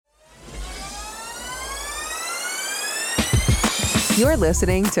You're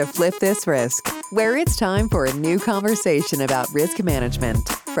listening to Flip This Risk, where it's time for a new conversation about risk management.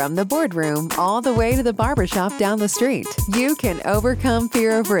 From the boardroom all the way to the barbershop down the street, you can overcome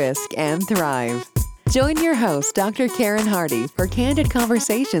fear of risk and thrive. Join your host, Dr. Karen Hardy, for candid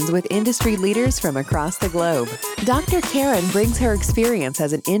conversations with industry leaders from across the globe. Dr. Karen brings her experience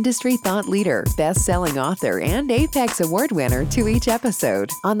as an industry thought leader, best-selling author, and Apex Award winner to each episode.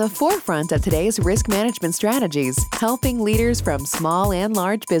 On the forefront of today's risk management strategies, helping leaders from small and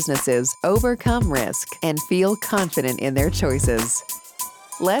large businesses overcome risk and feel confident in their choices.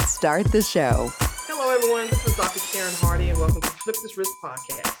 Let's start the show. Hello, everyone. This is Dr. Karen Hardy, and welcome to Flip This Risk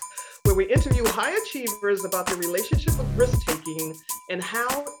podcast, where we interview high achievers about the relationship of risk-taking and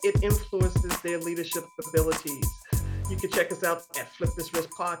how it influences their leadership abilities. You can check us out at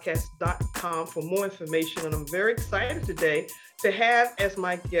flipthisriskpodcast.com for more information. And I'm very excited today to have as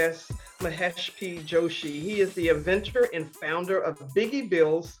my guest Mahesh P. Joshi. He is the inventor and founder of Biggie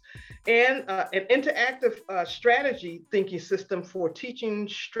Bills and an interactive strategy thinking system for teaching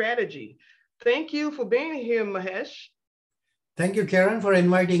strategy. Thank you for being here, Mahesh. Thank you, Karen, for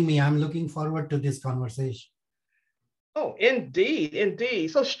inviting me. I'm looking forward to this conversation. Oh, indeed, indeed.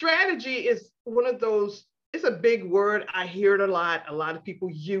 So strategy is one of those, it's a big word. I hear it a lot. A lot of people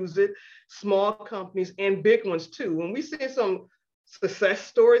use it, small companies and big ones too. And we see some success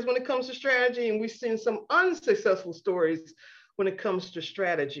stories when it comes to strategy, and we've seen some unsuccessful stories when it comes to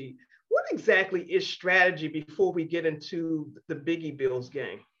strategy. What exactly is strategy before we get into the Biggie Bills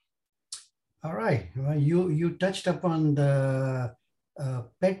game? All right. Well, you touched upon the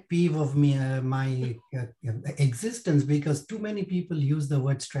pet peeve of my existence, because too many people use the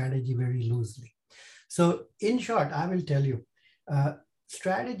word strategy very loosely. So in short, I will tell you,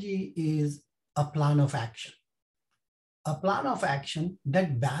 strategy is a plan of action. A plan of action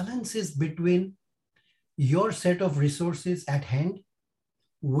that balances between your set of resources at hand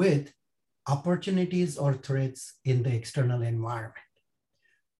with opportunities or threats in the external environment.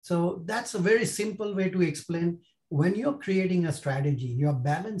 So that's a very simple way to explain. When you're creating a strategy, you're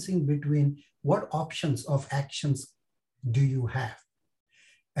balancing between what options of actions do you have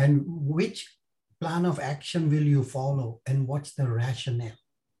and which plan of action will you follow and what's the rationale.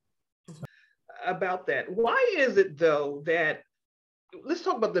 About that. Why is it though that, let's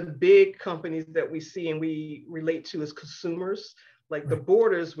talk about the big companies that we see and we relate to as consumers, like the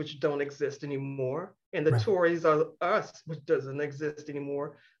Borders, which don't exist anymore, and the Toys R Us, which doesn't exist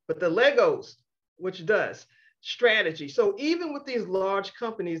anymore, but the Legos, which does. Strategy. So even with these large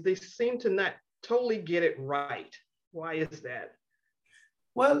companies, they seem to not totally get it right. Why is that?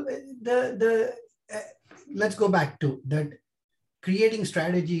 Well, let's go back to that. Creating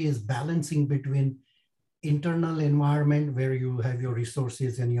strategy is balancing between internal environment where you have your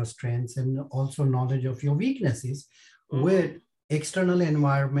resources and your strengths and also knowledge of your weaknesses with external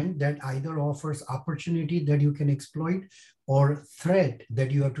environment that either offers opportunity that you can exploit or threat that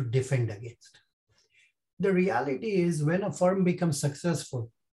you have to defend against. The reality is when a firm becomes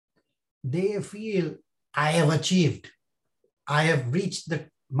successful, they feel, I have achieved, I have reached the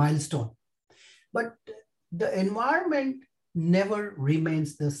milestone. But the environment never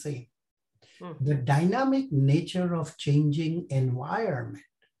remains the same. The dynamic nature of changing environment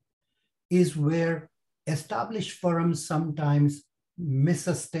is where established firms sometimes miss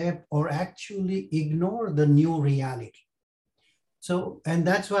a step or actually ignore the new reality. So, and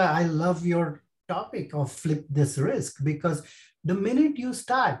that's why I love your topic of Flip This Risk, because the minute you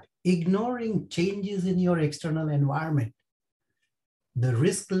start ignoring changes in your external environment, the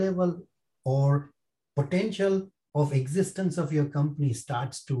risk level or potential of existence of your company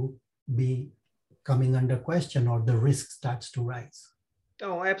starts to be coming under question, or the risk starts to rise.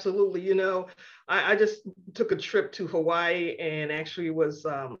 Oh, absolutely. You know, I just took a trip to Hawaii and actually went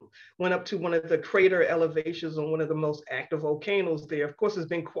up to one of the crater elevations on one of the most active volcanoes there. Of course, it's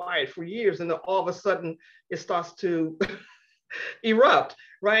been quiet for years, and then all of a sudden it starts to erupt,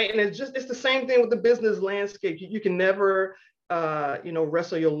 right? And it's the same thing with the business landscape. You can never,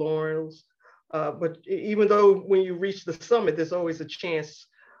 rest on your laurels. But even though when you reach the summit, there's always a chance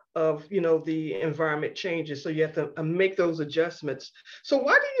of, the environment changes. So you have to make those adjustments. So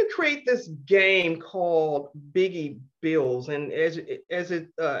why did you create this game called Biggie Bills? And as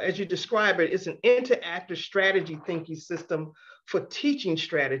you describe it, it's an interactive strategy thinking system for teaching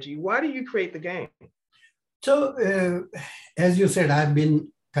strategy. Why do you create the game? So as you said, I've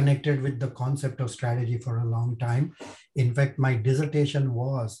been connected with the concept of strategy for a long time. In fact, my dissertation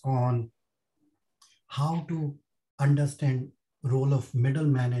was on how to understand role of middle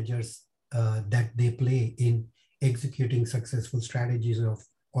managers that they play in executing successful strategies of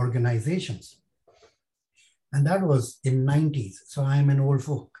organizations. And that was in 90s. So I'm an old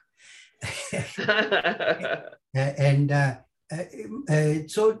folk. And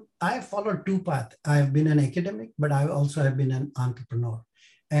so I followed two paths. I've been an academic, but I also have been an entrepreneur.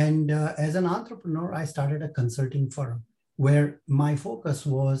 And as an entrepreneur, I started a consulting firm where my focus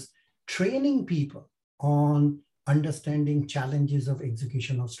was training people on understanding challenges of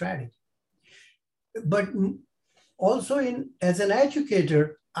execution of strategy. But also as an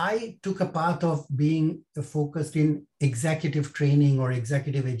educator, I took a path of being focused in executive training or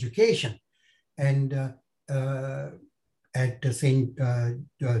executive education. And at St.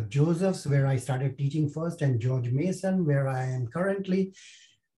 Joseph's, where I started teaching first, and George Mason, where I am currently,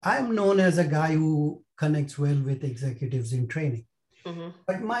 I'm known as a guy who connects well with executives in training. Mm-hmm.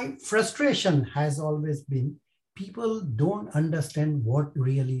 But my frustration has always been people don't understand what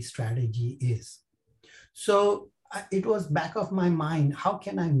really strategy is. So it was back of my mind, how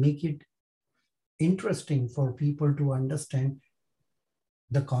can I make it interesting for people to understand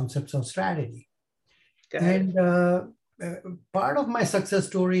the concepts of strategy? And part of my success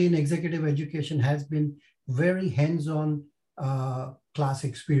story in executive education has been very hands-on class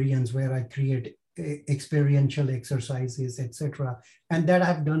experience where I create experiential exercises, etc. And that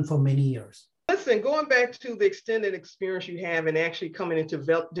I've done for many years. Listen, going back to the extended experience you have and actually coming into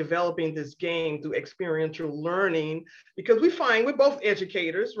developing this game through experiential learning, because we find we're both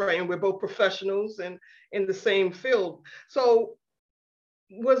educators, right? And we're both professionals and in the same field. So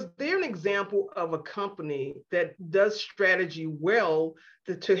was there an example of a company that does strategy well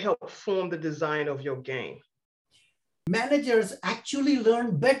to help form the design of your game? Managers actually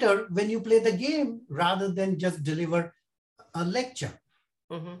learn better when you play the game rather than just deliver a lecture.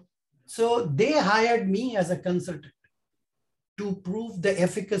 Mm-hmm. So they hired me as a consultant to prove the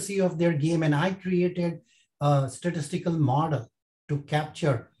efficacy of their game. And I created a statistical model to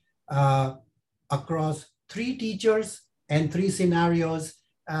capture across 3 teachers and 3 scenarios,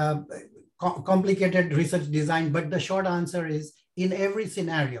 complicated research design. But the short answer is in every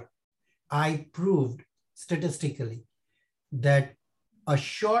scenario, I proved statistically that a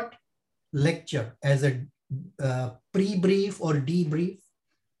short lecture as a pre-brief or debrief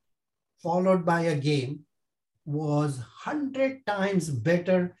followed by a game was 100 times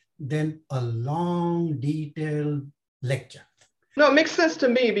better than a long, detailed lecture. No, it makes sense to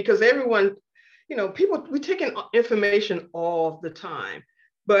me because everyone, people, we take in information all the time.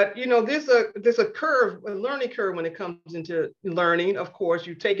 But, there's a curve, a learning curve when it comes into learning. Of course,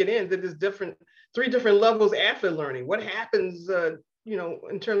 you take it in, there's 3 different levels after learning. What happens,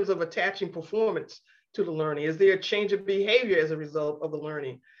 in terms of attaching performance to the learning? Is there a change of behavior as a result of the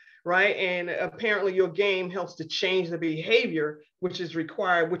learning? Right. And apparently your game helps to change the behavior, which is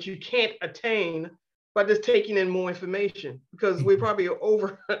required, which you can't attain by just taking in more information, because we probably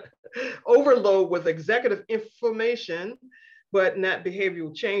overload with executive information, but not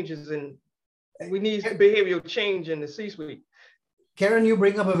behavioral changes. And we need behavioral change in the C-suite. Karen, you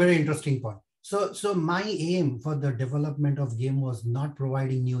bring up a very interesting point. So my aim for the development of game was not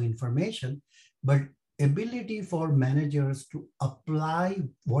providing new information, but ability for managers to apply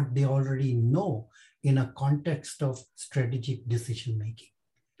what they already know in a context of strategic decision making.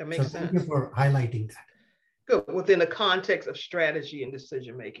 That makes sense. Thank you for highlighting that. Good. Within the context of strategy and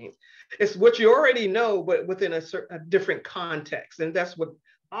decision making, it's what you already know, but within a different context, and that's what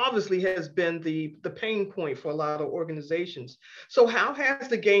obviously has been the pain point for a lot of organizations. So, how has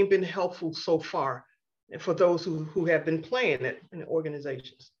the game been helpful so far, and for those who have been playing it in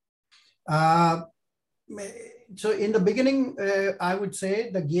organizations? So in the beginning, I would say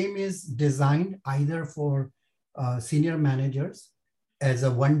the game is designed either for senior managers as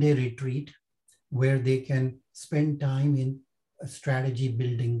a one-day retreat where they can spend time in strategy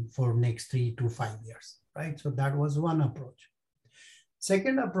building for next 3 to 5 years, right? So that was one approach.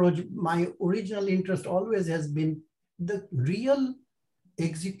 Second approach, my original interest always has been the real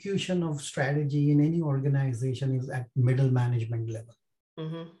execution of strategy in any organization is at middle management level.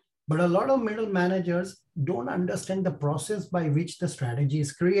 Mm-hmm. But a lot of middle managers don't understand the process by which the strategy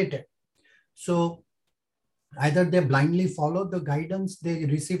is created. So either they blindly follow the guidance they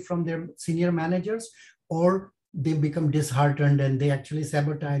receive from their senior managers, or they become disheartened and they actually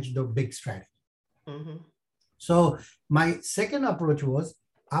sabotage the big strategy. Mm-hmm. So my second approach was,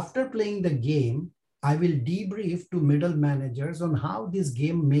 after playing the game, I will debrief to middle managers on how this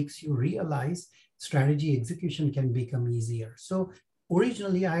game makes you realize strategy execution can become easier. So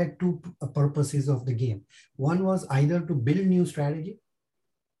originally, I had 2 purposes of the game. One was either to build new strategy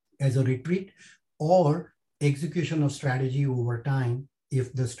as a retreat, or execution of strategy over time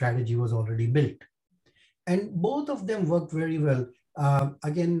if the strategy was already built. And both of them worked very well.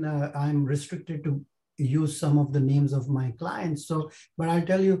 I'm restricted to use some of the names of my clients. So, but I'll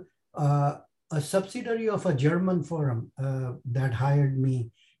tell you, a subsidiary of a German firm that hired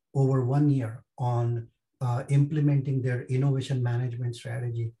me over 1 year on implementing their innovation management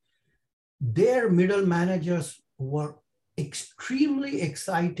strategy. Their middle managers were extremely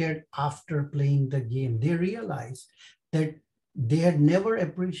excited after playing the game. They realized that they had never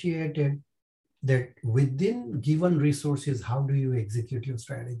appreciated that within given resources, how do you execute your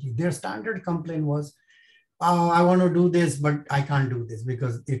strategy? Their standard complaint was, oh, I want to do this, but I can't do this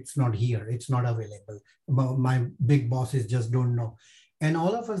because it's not here. It's not available. My big bosses just don't know. And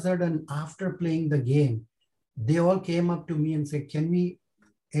all of a sudden, after playing the game, they all came up to me and said, can we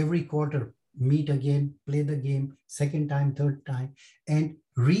every quarter meet again, play the game, second time, third time, and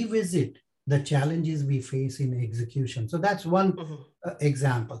revisit the challenges we face in execution? So that's one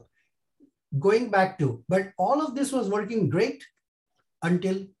example. Going back to, but all of this was working great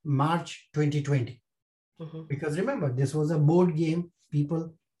until March 2020. Because remember, this was a board game.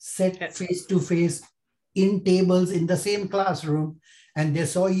 People sat face to face in tables in the same classroom, and they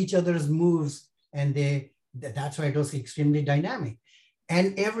saw each other's moves, and that's why it was extremely dynamic.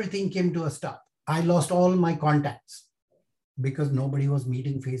 And everything came to a stop. I lost all my contacts because nobody was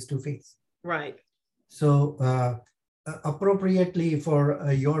meeting face to face. Right. So appropriately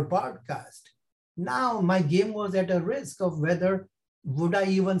for your podcast, now my game was at a risk of whether would I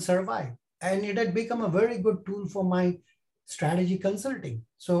even survive. And it had become a very good tool for my strategy consulting.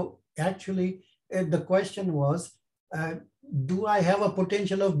 So actually, the question was, do I have a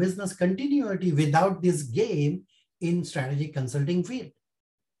potential of business continuity without this game in strategy consulting field?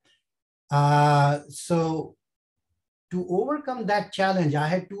 So to overcome that challenge, I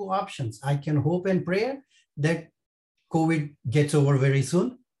had two options. I can hope and pray that COVID gets over very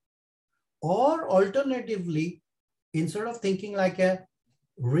soon. Or alternatively, instead of thinking like a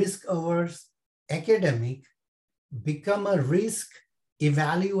risk-averse academic, become a risk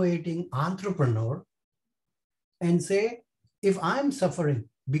evaluating entrepreneur and say, if I'm suffering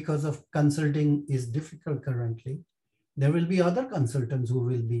because of consulting is difficult currently, there will be other consultants who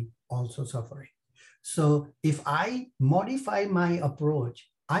will be also suffering. So if I modify my approach,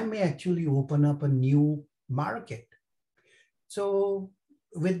 I may actually open up a new market. So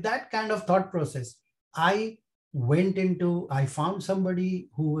with that kind of thought process, I found somebody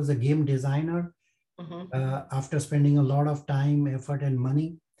who was a game designer. After spending a lot of time, effort, and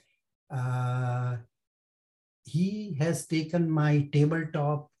money. He has taken my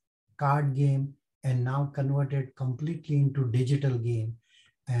tabletop card game and now converted completely into digital game.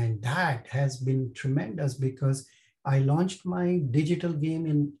 And that has been tremendous because I launched my digital game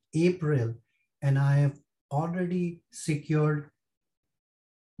in April, and I have already secured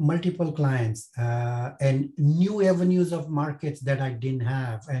multiple clients and new avenues of markets that I didn't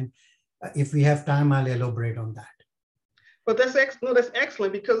have. And if we have time, I'll elaborate on that. But that's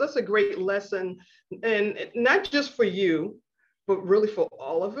excellent, because that's a great lesson, and not just for you, but really for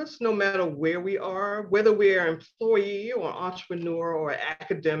all of us, no matter where we are, whether we're an employee or entrepreneur or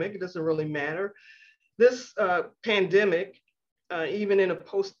academic, it doesn't really matter. This pandemic, even in a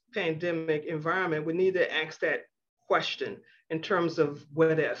post-pandemic environment, we need to ask that question in terms of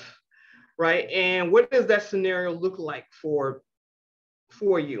what if, right? And what does that scenario look like for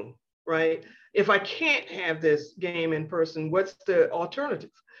you, right? If I can't have this game in person, what's the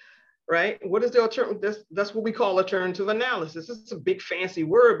alternative, right? What is the alternative? That's what we call alternative analysis. It's a big fancy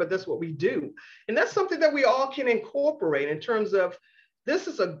word, but that's what we do. And that's something that we all can incorporate in terms of, this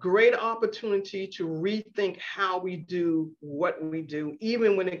is a great opportunity to rethink how we do what we do,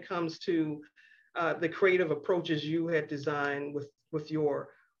 even when it comes to the creative approaches you had designed with your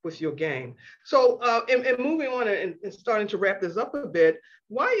game. So, and moving on and starting to wrap this up a bit,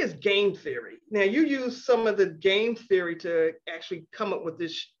 why is game theory? Now, you use some of the game theory to actually come up with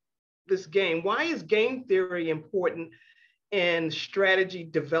this game. Why is game theory important in strategy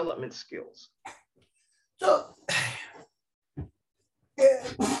development skills? So,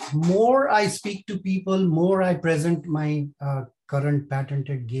 more I speak to people, more I present my current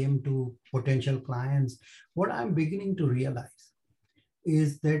patented game to potential clients, what I'm beginning to realize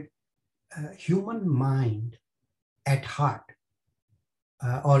is that human mind at heart,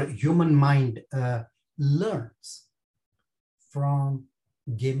 or human mind learns from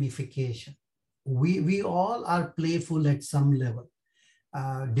gamification. We all are playful at some level,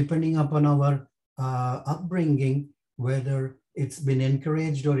 depending upon our upbringing, whether it's been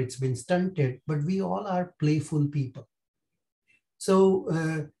encouraged or it's been stunted, but we all are playful people. So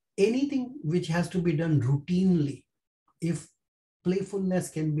anything which has to be done routinely, if playfulness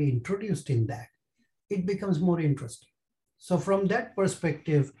can be introduced in that, it becomes more interesting. So from that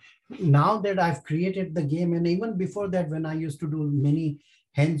perspective, now that I've created the game, and even before that, when I used to do many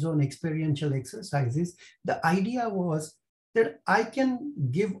hands-on experiential exercises, the idea was that I can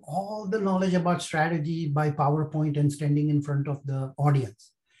give all the knowledge about strategy by PowerPoint and standing in front of the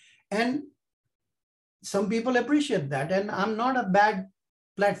audience. And some people appreciate that. And I'm not a bad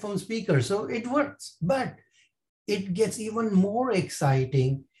platform speaker, so it works. But it gets even more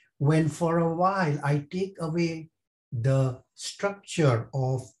exciting when for a while I take away the structure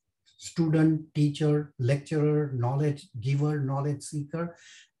of student, teacher, lecturer, knowledge giver, knowledge seeker,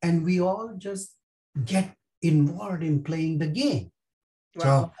 and we all just get involved in playing the game.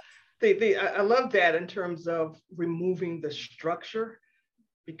 Wow. So, I love that in terms of removing the structure,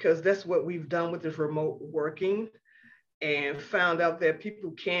 because that's what we've done with this remote working, and found out that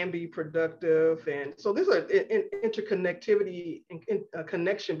people can be productive. And so there's an interconnectivity and a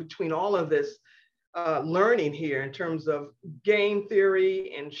connection between all of this learning here in terms of game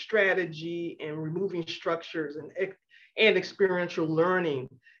theory and strategy and removing structures and experiential learning,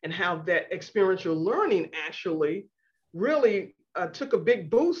 and how that experiential learning actually really took a big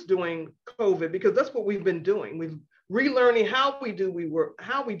boost during COVID, because that's what we've been doing. We've relearning how we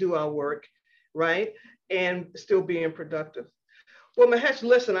do our work, right? And still being productive. Well, Mahesh,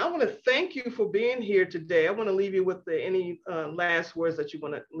 listen, I want to thank you for being here today. I want to leave you with any last words that you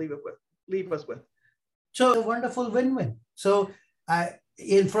want to leave us with. So a wonderful win-win. So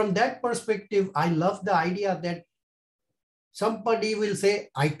from that perspective, I love the idea that somebody will say,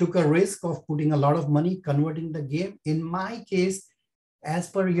 I took a risk of putting a lot of money converting the game. In my case, as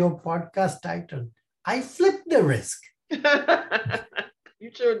per your podcast title, I flipped the risk. You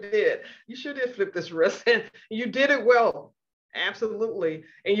sure did. You sure did flip this risk, and you did it well. Absolutely.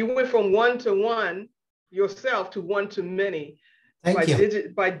 And you went from one-to-one yourself to one-to-many by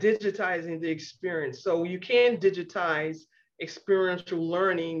digitizing the experience. So you can digitize experiential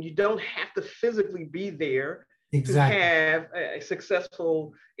learning. You don't have to physically be there to have a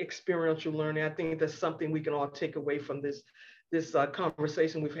successful experiential learning. I think that's something we can all take away from this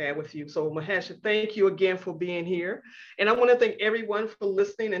conversation we've had with you. So Mahesh, thank you again for being here. And I want to thank everyone for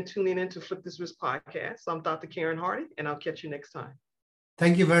listening and tuning in to Flip This Risk podcast. I'm Dr. Karen Hardy, and I'll catch you next time.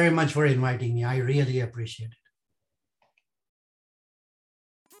 Thank you very much for inviting me. I really appreciate it.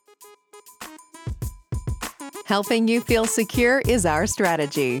 Helping you feel secure is our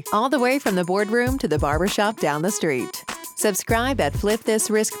strategy, all the way from the boardroom to the barbershop down the street. Subscribe at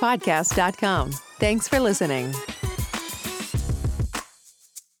flipthisriskpodcast.com. Thanks for listening.